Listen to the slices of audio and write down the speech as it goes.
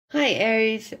Hi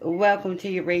Aries, welcome to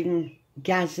your reading.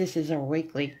 Guys, this is our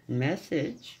weekly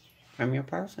message from your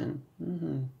person.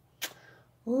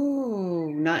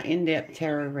 Ooh, not in-depth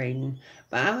tarot reading,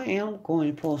 but I am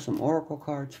going to pull some oracle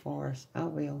cards for us. I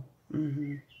will.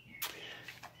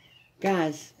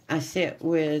 Guys, I sit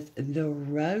with the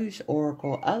Rose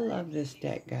Oracle. I love this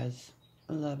deck, guys.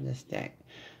 I love this deck.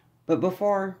 But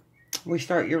before we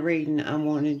start your reading, I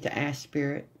wanted to ask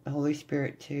Spirit, the Holy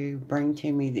Spirit, to bring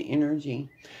to me the energy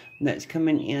that's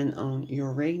coming in on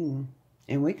your reading.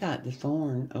 And we got the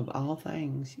thorn of all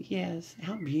things. Yes,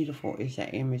 how beautiful is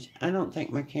that image? I don't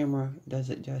think my camera does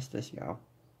it justice, y'all.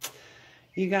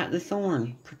 You got the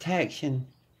thorn, protection,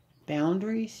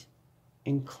 boundaries,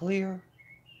 and clear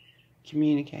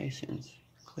communications.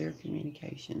 Clear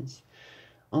communications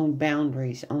on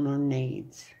boundaries, on our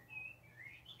needs.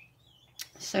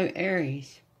 So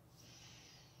Aries,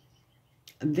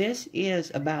 this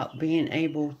is about being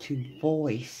able to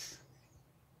voice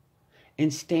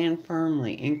and stand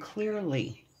firmly and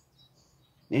clearly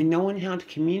and knowing how to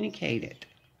communicate it.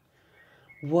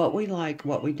 What we like,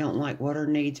 what we don't like, what our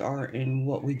needs are, and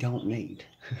what we don't need.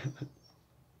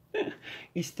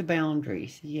 It's the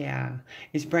boundaries, yeah.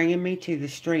 It's bringing me to the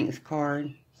Strength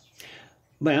card,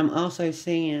 but I'm also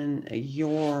seeing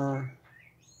your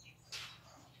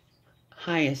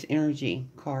highest energy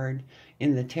card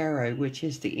in the tarot, which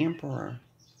is the Emperor.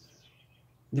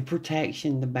 The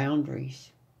protection, the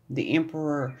boundaries. The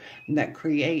Emperor that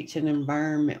creates an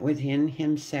environment within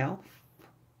himself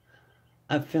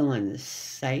of feeling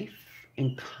safe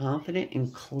and confident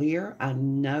and clear. I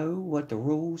know what the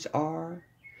rules are,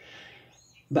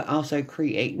 but also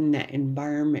creating that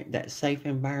environment, that safe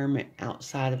environment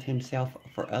outside of himself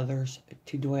for others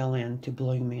to dwell in, to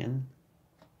bloom in.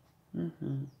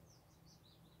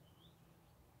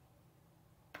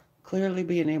 Clearly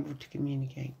being able to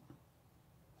communicate.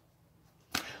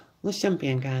 Let's jump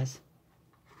in, guys.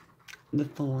 The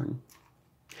Thorn.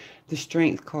 The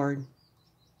Strength card.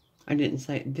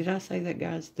 Did I say that,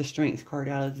 guys? The Strength card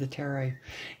out of the tarot.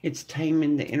 It's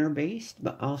taming the inner beast,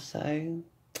 but also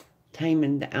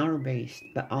taming the outer beast,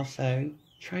 but also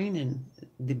training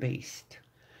the beast.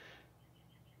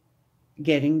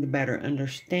 Getting the better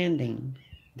understanding,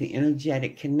 the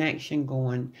energetic connection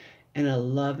going, and a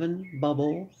loving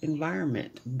bubble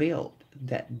environment built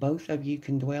that both of you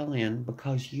can dwell in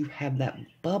because you have that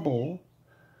bubble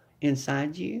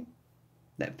inside you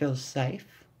that feels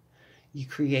safe. You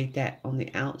create that on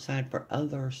the outside for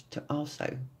others to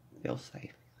also feel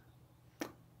safe.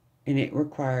 And it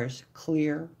requires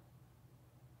clear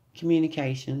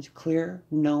communications, clear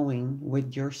knowing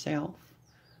with yourself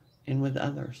and with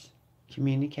others,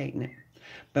 communicating it.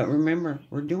 But remember,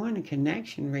 we're doing a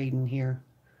connection reading here.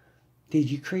 Did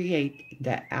you create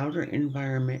that outer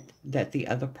environment that the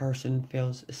other person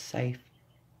feels safe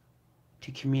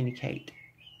to communicate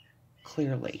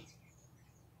clearly?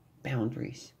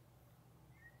 Boundaries.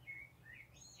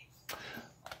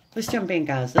 Let's jump in,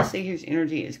 guys. Let's see whose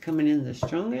energy is coming in the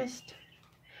strongest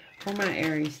for my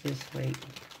Aries this week.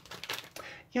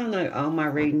 Y'all know all my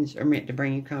readings are meant to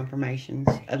bring you confirmations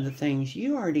of the things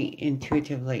you already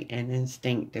intuitively and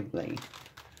instinctively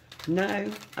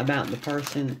know about the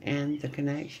person and the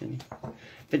connection.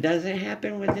 If it doesn't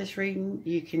happen with this reading,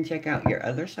 you can check out your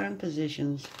other sign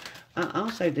positions. I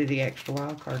also do the extra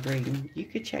wild card reading. You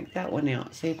could check that one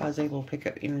out, see if I was able to pick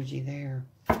up energy there.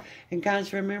 And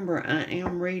guys, remember, I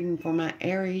am reading for my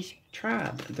Aries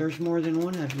tribe. There's more than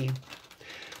one of you.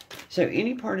 So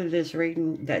any part of this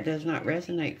reading that does not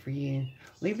resonate for you,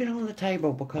 leave it on the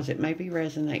table because it may be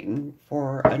resonating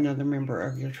for another member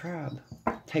of your tribe.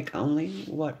 Take only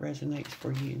what resonates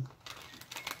for you.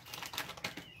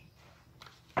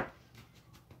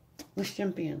 Let's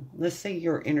jump in. Let's see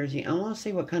your energy. I want to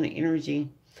see what kind of energy.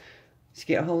 Let's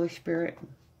get Holy Spirit,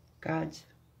 guides,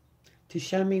 to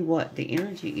show me what the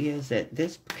energy is that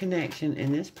this connection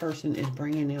and this person is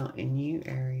bringing out in you,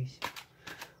 Aries.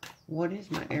 What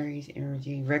is my Aries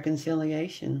energy?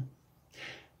 Reconciliation.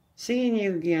 Seeing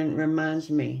you again reminds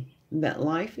me that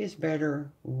life is better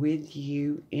with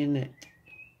you in it.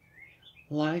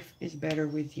 Life is better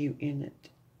with you in it.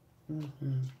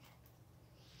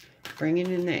 Bringing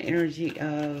in that energy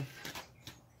of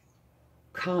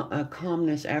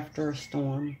calmness after a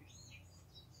storm.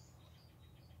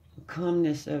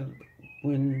 Calmness of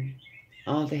when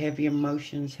all the heavy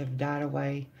emotions have died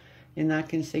away. And I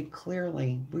can see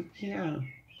clearly, we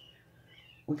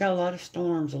got a lot of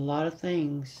storms, a lot of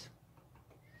things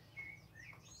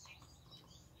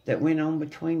that went on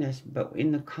between us. But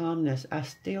in the calmness, I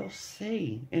still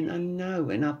see and I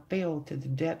know and I feel to the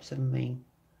depths of me.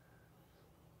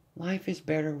 Life is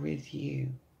better with you.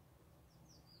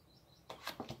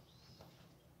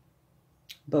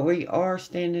 But we are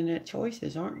standing at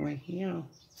choices, aren't we? Yeah.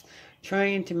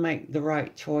 Trying to make the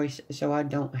right choice so I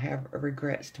don't have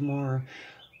regrets tomorrow.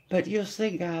 But you'll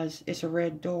see, guys, it's a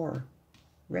red door.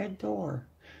 Red door.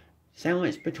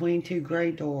 Sandwiched between two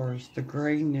gray doors. The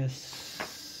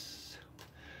grayness.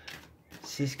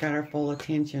 It's just got our full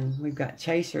attention. We've got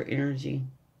chaser energy.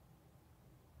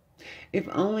 If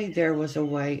only there was a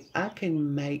way I could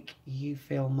make you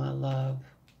feel my love.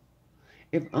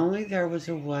 If only there was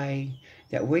a way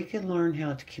that we could learn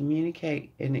how to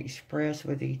communicate and express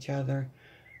with each other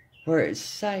where it's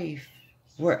safe,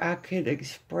 where I could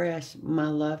express my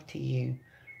love to you.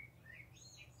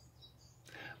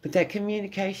 But that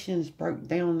communication's broke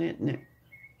down, isn't it?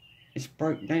 It's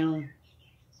broke down.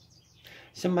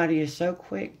 Somebody is so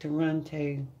quick to run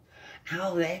to,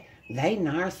 oh, they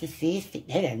narcissistic.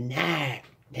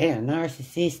 They're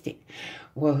narcissistic.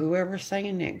 Well, whoever's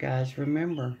saying that, guys,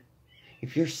 remember,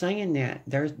 if you're saying that,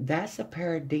 that's a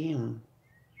paradigm.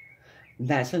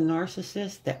 That's a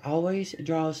narcissist that always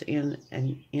draws in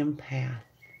an empath.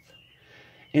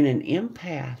 And an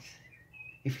empath,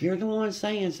 if you're the one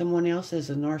saying someone else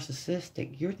is a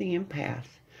narcissistic, you're the empath.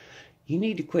 You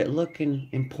need to quit looking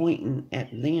and pointing at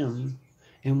them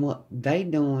and what they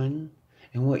doing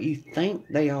and what you think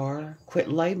they are.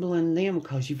 Quit labeling them,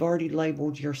 because you've already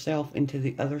labeled yourself into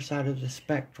the other side of the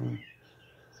spectrum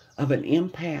of an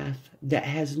empath that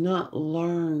has not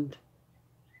learned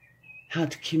how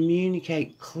to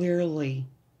communicate clearly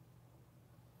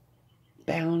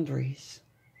boundaries.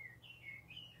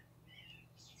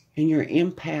 And you're an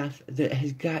empath that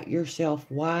has got yourself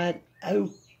wide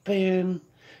open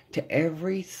to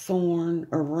every thorn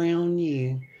around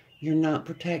you. You're not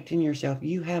protecting yourself.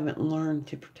 You haven't learned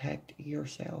to protect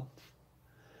yourself.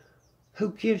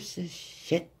 Who gives a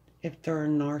shit if they're a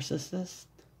narcissist?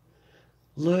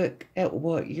 Look at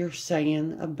what you're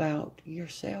saying about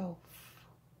yourself.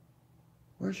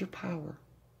 Where's your power?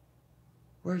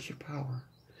 Where's your power?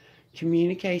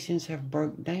 Communications have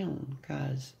broke down,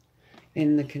 guys,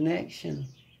 in the connection.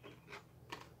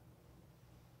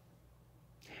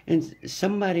 And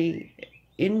somebody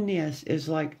in this is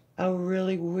like, I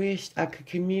really wished I could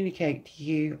communicate to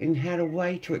you and had a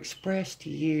way to express to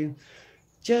you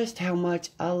just how much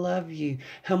I love you,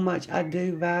 how much I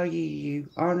do value you,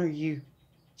 honor you,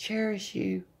 cherish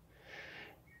you.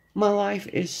 My life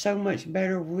is so much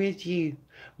better with you.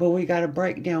 But we got to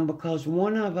break down because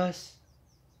one of us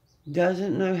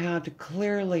doesn't know how to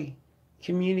clearly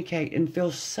communicate and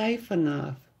feel safe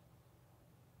enough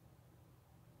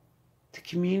to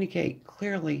communicate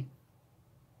clearly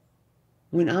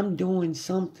when I'm doing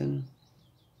something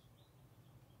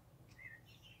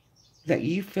that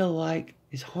you feel like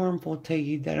is harmful to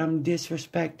you, that I'm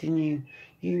disrespecting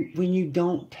you, when you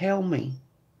don't tell me,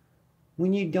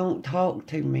 when you don't talk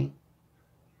to me.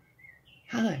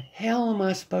 How the hell am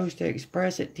I supposed to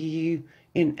express it to you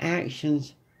in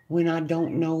actions when I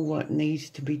don't know what needs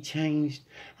to be changed?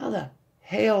 How the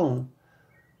hell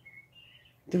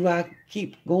do I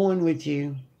keep going with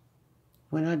you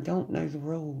when I don't know the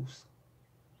rules?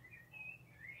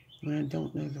 When I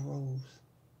don't know the rules.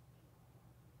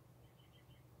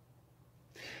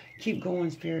 Keep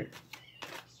going, Spirit.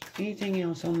 Anything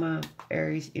else on my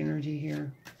Aries energy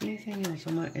here? Anything else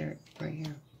on my Aries right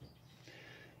here?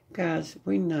 Guys,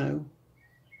 we know,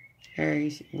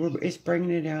 Aries, it's bringing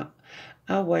it out.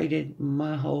 I waited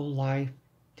my whole life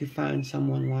to find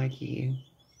someone like you.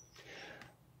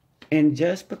 And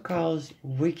just because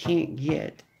we can't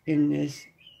get in this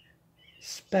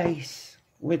space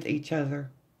with each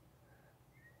other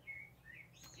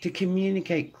to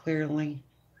communicate clearly,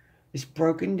 it's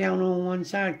broken down on one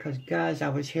side. Because, guys, I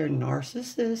was hearing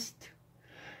narcissist.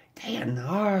 They a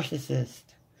narcissist.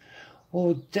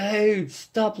 Well, dude,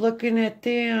 stop looking at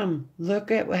them.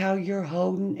 Look at how you're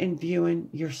holding and viewing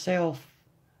yourself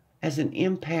as an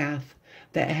empath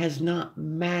that has not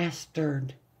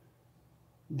mastered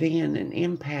being an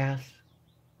empath.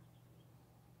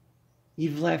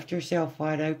 You've left yourself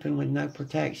wide open with no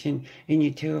protection, and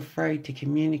you're too afraid to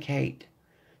communicate,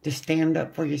 to stand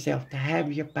up for yourself, to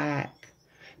have your back,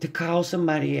 to call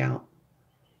somebody out.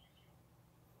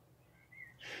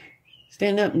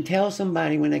 Stand up and tell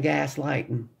somebody when they're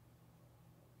gaslighting.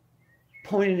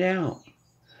 Point it out.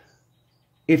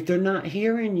 If they're not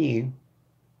hearing you,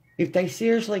 if they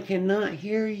seriously cannot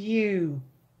hear you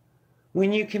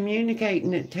when you're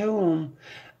communicating it to them,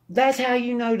 that's how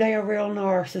you know they're a real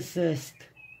narcissist.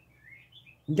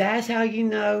 That's how you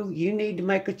know you need to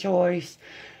make a choice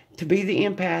to be the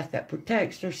empath that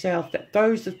protects herself, that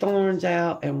throws the thorns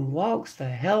out and walks the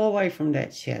hell away from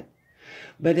that shit.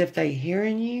 But if they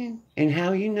hearing you, and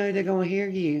how you know they're going to hear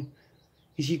you,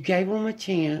 is you gave them a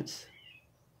chance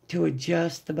to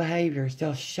adjust the behaviors.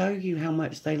 They'll show you how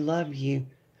much they love you,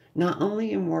 not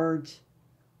only in words,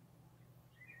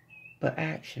 but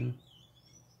action.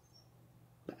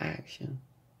 Action.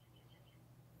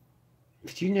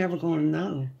 But you're never going to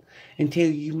know until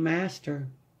you master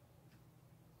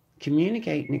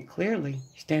communicating it clearly,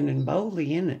 standing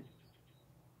boldly in it.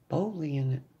 Boldly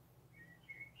in it.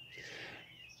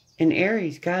 And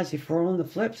Aries, guys, if we're on the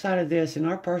flip side of this and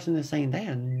our person is saying they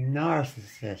are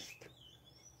narcissist,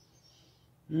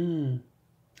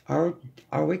 are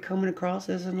we coming across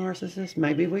as a narcissist?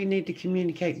 Maybe we need to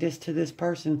communicate this to this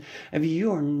person of,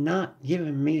 you are not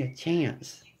giving me a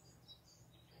chance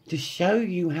to show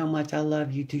you how much I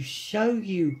love you, to show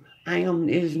you it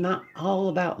is not all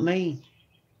about me.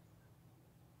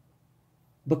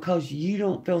 Because you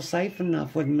don't feel safe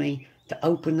enough with me to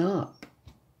open up.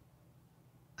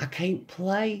 I can't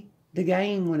play the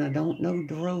game when I don't know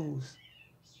the rules.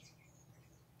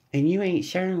 And you ain't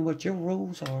sharing what your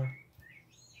rules are.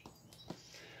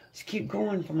 Let's keep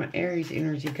going for my Aries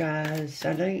energy, guys.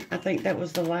 I think that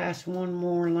was the last one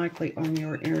more likely on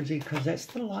your energy, because that's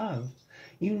the love.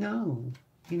 You know.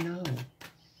 You know.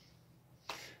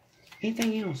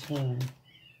 Anything else for them?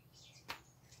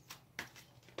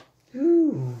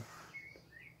 Ooh.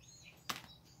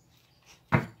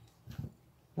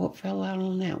 What fell out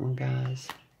on that one, guys?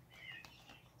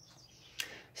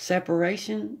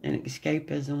 Separation and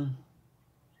escapism.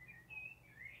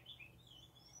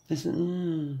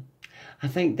 I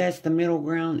think that's the middle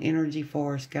ground energy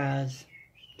for us, guys.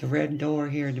 The red door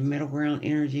here, the middle ground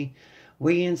energy.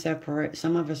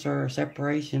 Some of us are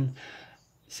separation.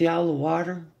 See all the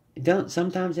water?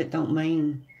 Sometimes it don't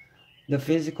mean the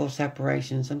physical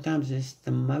separation. Sometimes it's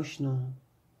the emotional,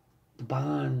 the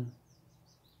bond.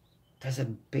 There's a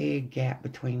big gap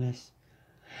between us.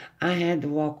 I had to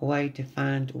walk away to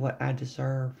find what I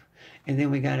deserve. And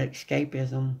then we got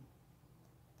escapism.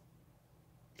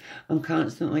 I'm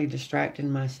constantly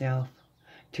distracting myself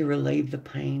to relieve the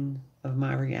pain of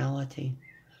my reality.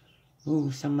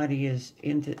 Ooh, somebody is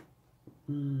into...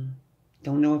 don't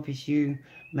know if it's you.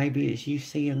 Maybe it's you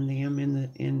seeing them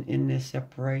in this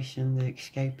separation, the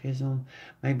escapism.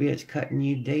 Maybe it's cutting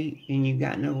you deep and you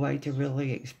got no way to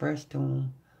really express to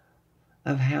them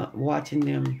of how watching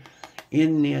them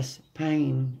in this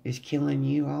pain is killing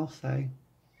you also.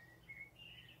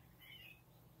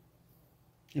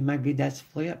 And maybe that's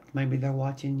flipped. Maybe they're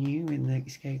watching you in the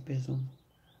escapism.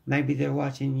 Maybe they're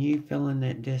watching you feeling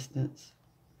that distance.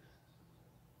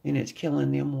 And it's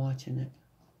killing them watching it.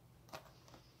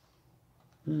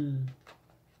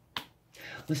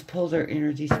 Let's pull their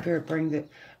energy. Spirit, bring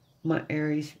my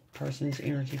Aries person's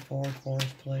energy forward for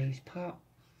us, please. Pop.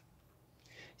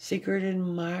 Secret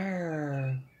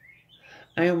admirer.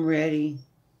 I am ready.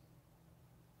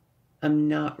 I'm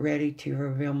not ready to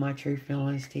reveal my true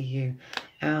feelings to you.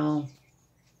 Ow.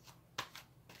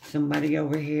 Somebody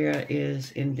over here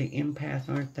is in the empath,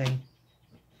 aren't they?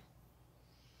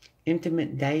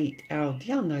 Intimate date. Oh, do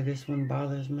y'all know this one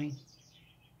bothers me?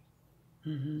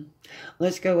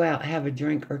 Let's go out, have a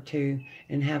drink or two,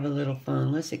 and have a little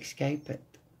fun. Let's escape it.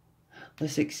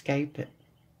 Let's escape it.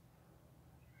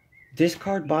 This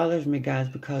card bothers me, guys,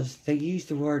 because they use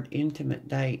the word intimate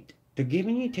date. They're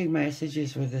giving you two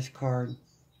messages with this card.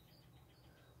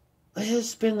 Let's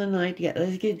just spend the night together.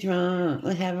 Let's get drunk.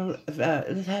 Let's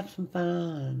have some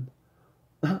fun.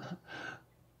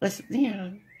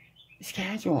 It's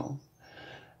casual.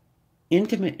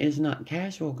 Intimate is not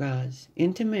casual, guys.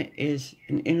 Intimate is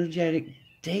an energetic,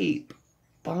 deep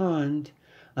bond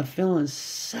of feeling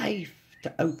safe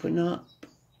to open up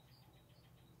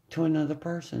to another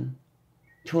person,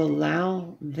 to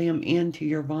allow them into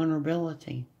your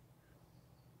vulnerability.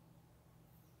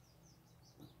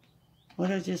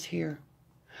 What I just hear?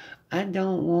 I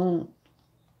don't want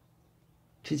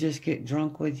to just get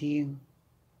drunk with you.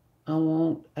 I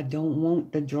don't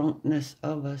want the drunkenness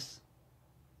of us.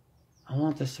 I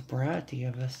want the sobriety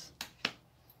of us.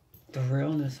 The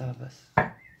realness of us.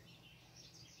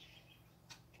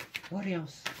 What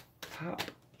else? Pop.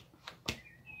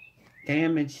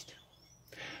 Damaged.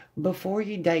 Before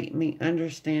you date me,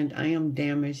 understand I am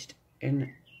damaged and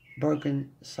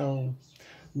broken soul.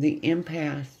 The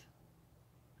empath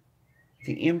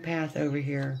over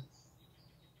here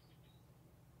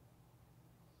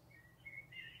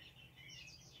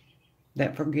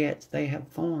that forgets they have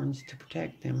thorns to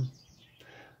protect them.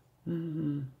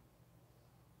 And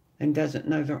doesn't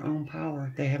know their own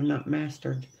power. They have not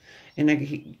mastered. And they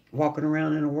keep walking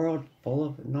around in a world full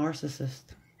of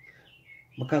narcissists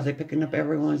because they're picking up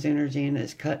everyone's energy and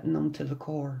it's cutting them to the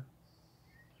core.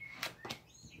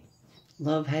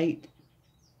 Love, hate.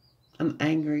 I'm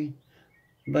angry.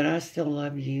 But I still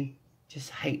love you.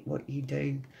 Just hate what you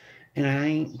do. And I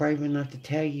ain't brave enough to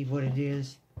tell you what it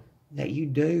is that you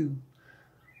do.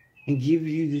 And give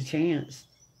you the chance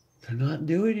to not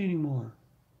do it anymore.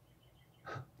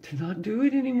 To not do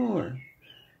it anymore.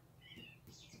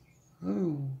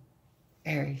 Ooh.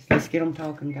 Aries. Let's get them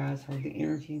talking, guys. Hold the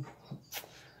energy.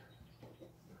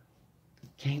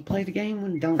 Can't play the game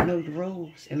when you don't know the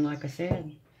rules. And like I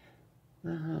said,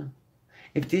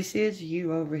 if this is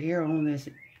you over here on this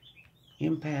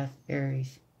empath,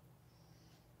 Aries,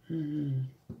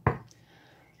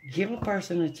 give a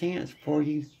person a chance before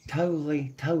you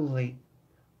totally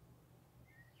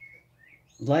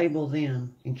label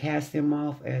them and cast them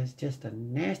off as just a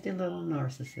nasty little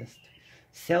narcissist.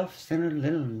 Self-centered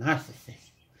little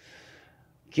narcissist.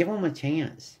 Give them a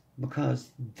chance,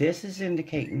 because this is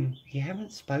indicating you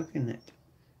haven't spoken it.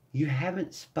 You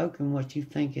haven't spoken what you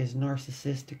think is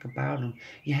narcissistic about them.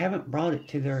 You haven't brought it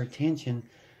to their attention.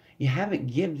 You haven't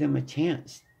given them a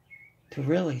chance to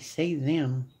really see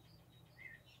them.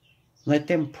 Let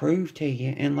them prove to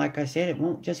you. And like I said, it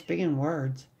won't just be in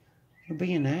words. It'll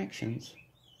be in actions.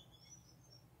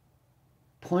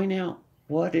 Point out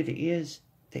what it is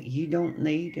that you don't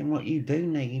need and what you do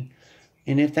need.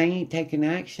 And if they ain't taking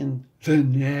action the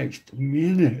next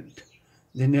minute,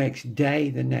 the next day,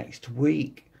 the next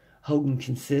week, holding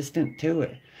consistent to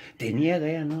it, then yeah,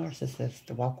 they're a narcissist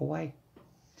to walk away.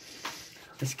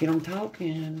 Let's get them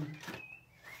talking.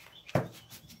 This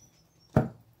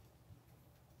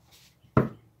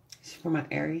is for my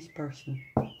Aries person.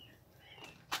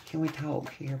 Can we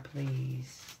talk here,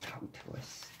 please? Talk to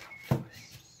us. Talk to us.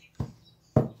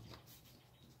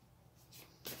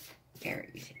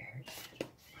 Aries.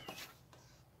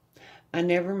 I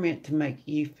never meant to make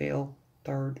you feel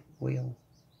third wheel.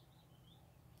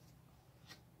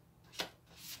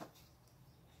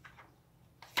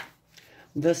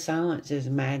 The silence is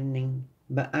maddening,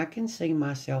 but I can see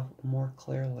myself more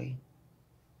clearly.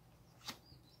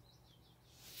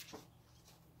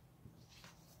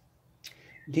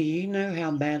 Do you know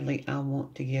how badly I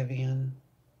want to give in?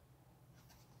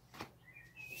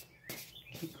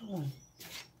 Keep going.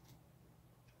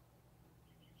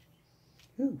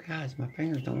 Ooh, guys, my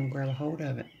fingers don't want to grab a hold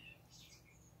of it.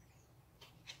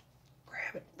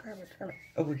 Grab it, grab it, grab it.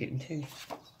 Oh, we're getting two.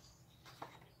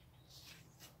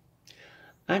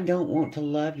 I don't want to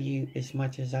love you as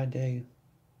much as I do.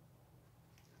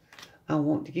 I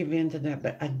want to give in to that,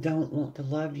 but I don't want to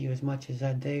love you as much as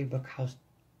I do, because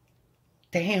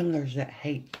damn, there's that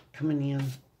hate coming in.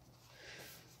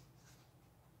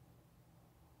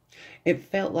 It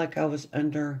felt like I was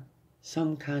under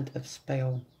some kind of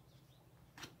spell.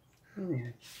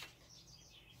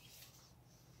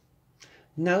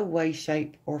 No way,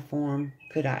 shape, or form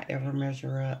could I ever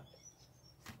measure up.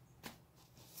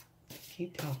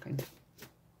 Keep talking.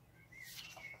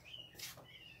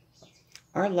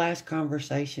 Our last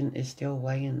conversation is still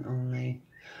weighing on me.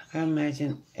 I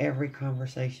imagine every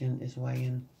conversation is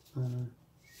weighing on them.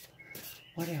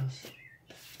 What else?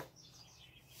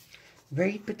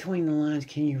 Read between the lines.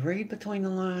 Can you read between the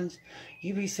lines?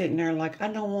 You be sitting there like, I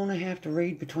don't want to have to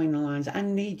read between the lines. I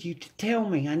need you to tell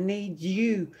me. I need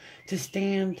you to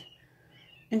stand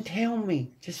and tell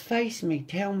me. Just face me.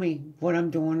 Tell me what I'm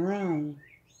doing wrong.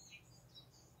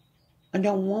 I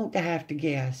don't want to have to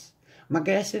guess. My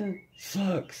guessing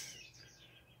sucks.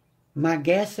 My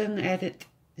guessing at it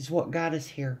is what got us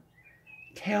here.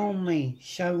 Tell me.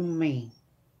 Show me.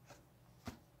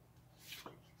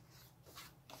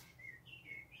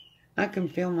 I can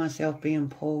feel myself being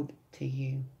pulled to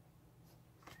you.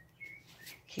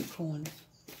 Keep going.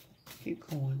 Keep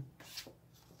going.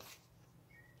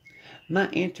 My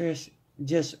interest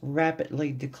just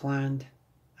rapidly declined.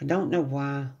 I don't know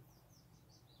why,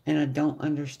 and I don't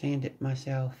understand it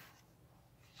myself.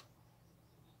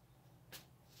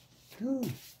 Ooh.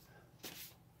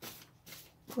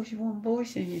 Of course, you want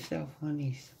voice in yourself,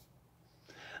 honeys.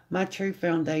 My true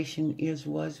foundation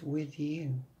was with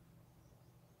you.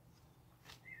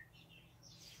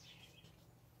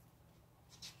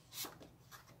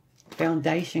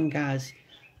 Foundation, guys,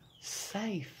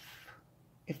 safe.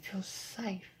 It feels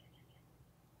safe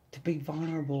to be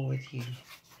vulnerable with you.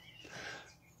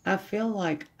 I feel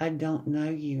like I don't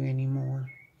know you anymore.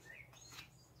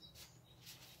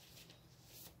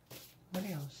 What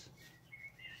else?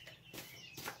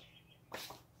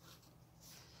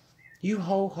 You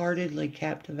wholeheartedly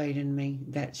captivated me.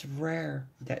 That's rare.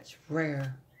 That's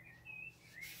rare.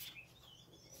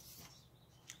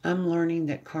 I'm learning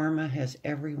that karma has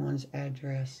everyone's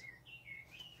address.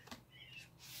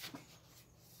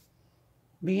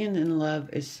 Being in love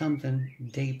is something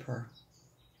deeper.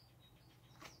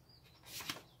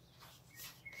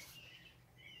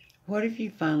 What if you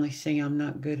finally see I'm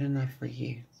not good enough for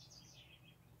you?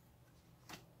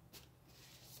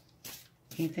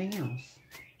 Anything else?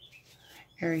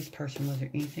 Aries person, was there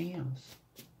anything else?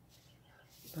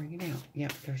 Bring it out.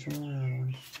 Yep, there's one other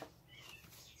one.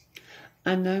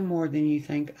 I know more than you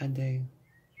think I do.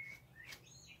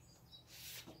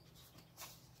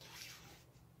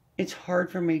 It's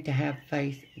hard for me to have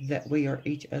faith that we are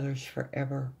each other's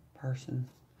forever person.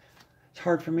 It's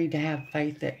hard for me to have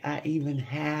faith that I even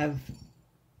have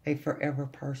a forever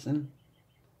person.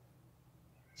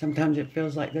 Sometimes it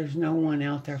feels like there's no one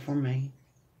out there for me.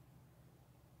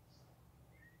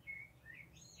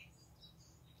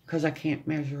 Because I can't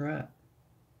measure up.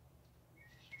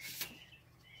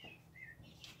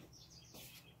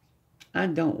 I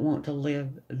don't want to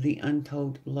live the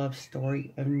untold love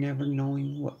story of never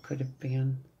knowing what could have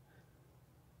been.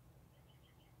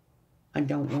 I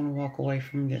don't want to walk away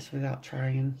from this without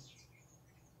trying,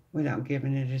 without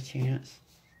giving it a chance.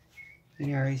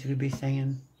 The Aries would be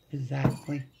saying,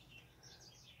 exactly.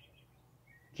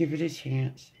 Give it a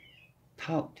chance.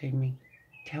 Talk to me.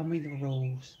 Tell me the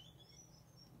rules.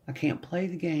 I can't play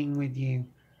the game with you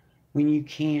when you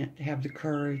can't have the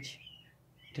courage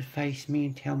to face me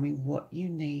and tell me what you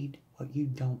need, what you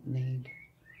don't need.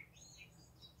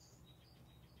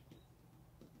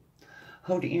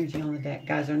 Hold the energy on the deck.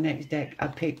 Guys, our next deck, I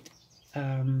picked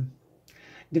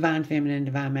Divine Feminine,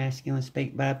 Divine Masculine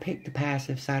Speak, but I picked the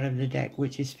passive side of the deck,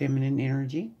 which is feminine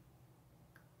energy.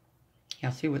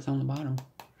 Y'all see what's on the bottom.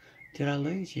 Did I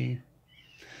lose you?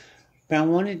 But I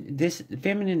wanted this,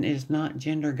 feminine is not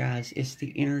gender, guys. It's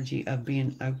the energy of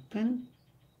being open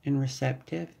and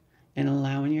receptive and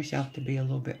allowing yourself to be a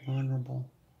little bit vulnerable.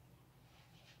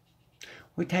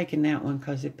 We're taking that one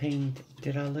because it pinged.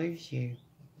 Did I lose you?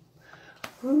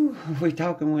 Whew, we're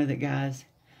talking with it, guys.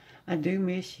 I do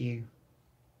miss you.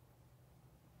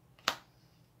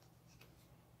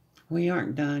 We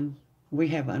aren't done. We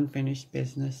have unfinished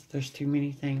business. There's too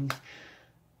many things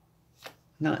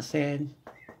not said,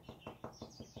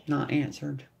 not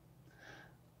answered.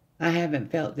 I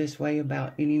haven't felt this way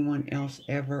about anyone else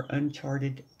ever.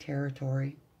 Uncharted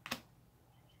territory.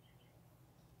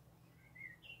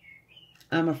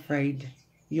 I'm afraid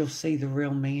you'll see the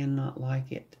real me and not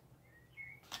like it.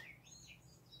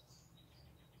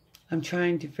 I'm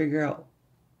trying to figure out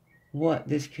what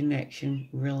this connection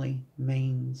really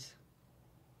means.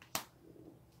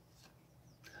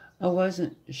 I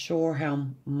wasn't sure how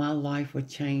my life would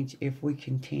change if we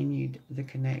continued the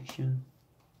connection.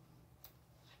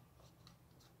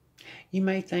 You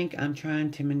may think I'm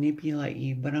trying to manipulate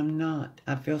you, but I'm not.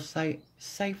 I feel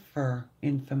safer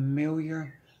in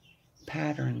familiar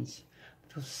patterns.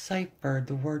 I feel safer.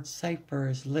 The word safer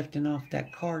is lifting off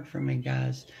that card for me,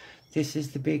 guys. This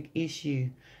is the big issue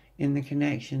in the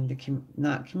connection,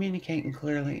 not communicating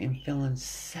clearly and feeling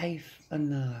safe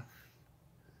enough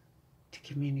to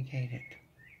communicate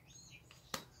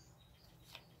it.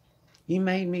 You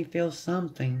made me feel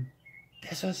something.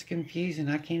 That's what's confusing.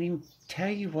 I can't even tell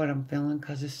you what I'm feeling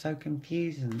because it's so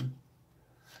confusing.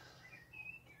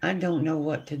 I don't know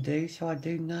what to do, so I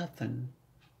do nothing.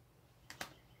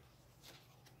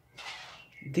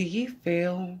 Do you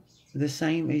feel the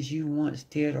same as you once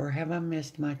did, or have I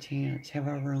missed my chance? Have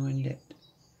I ruined it?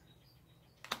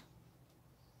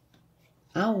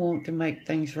 I want to make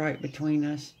things right between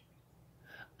us.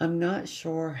 I'm not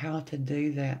sure how to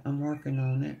do that. I'm working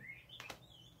on it.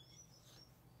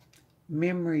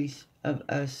 Memories of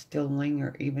us still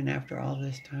linger even after all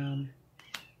this time.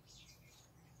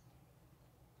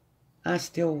 I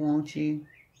still want you.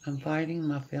 I'm fighting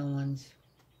my feelings.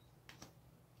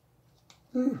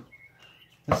 Whew.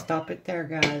 Let's stop it there,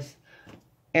 guys.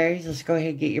 Aries, let's go ahead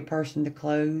and get your person to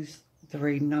close the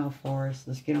reading off for us.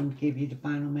 Let's get them to give you the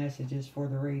final messages for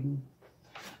the reading.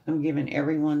 I'm giving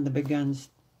everyone the big guns.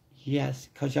 Yes,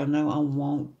 because y'all know I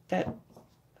want that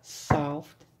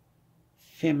soft,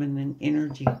 feminine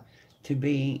energy to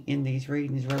be in these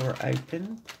readings where we're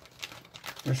open,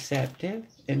 receptive,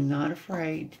 and not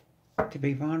afraid to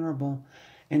be vulnerable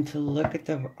and to look at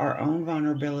our own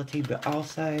vulnerability, but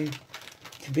also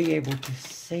to be able to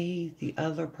see the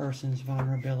other person's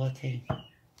vulnerability.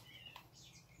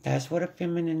 That's what a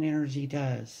feminine energy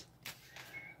does.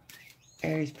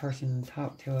 Aries person,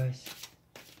 talk to us.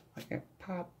 Okay,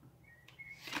 pop.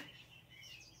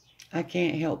 I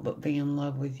can't help but be in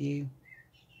love with you.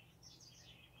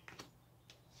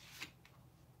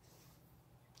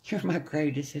 You're my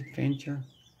greatest adventure.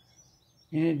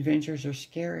 And adventures are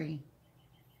scary.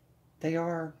 They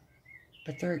are,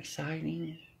 but they're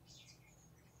exciting.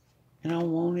 And I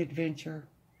want adventure,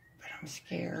 but I'm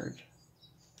scared.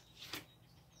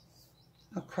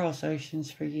 I'll cross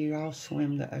oceans for you. I'll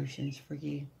swim the oceans for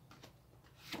you.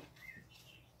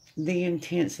 The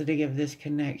intensity of this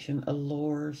connection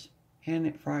allures and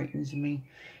it frightens me.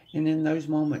 And in those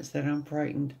moments that I'm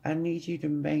frightened, I need you to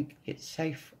make it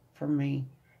safe for me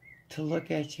to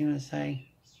look at you and say,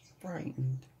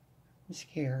 frightened, I'm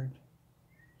scared.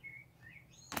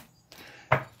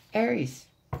 Aries,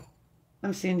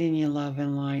 I'm sending you love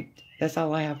and light. That's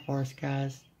all I have for us,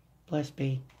 guys. Blessed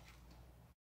be.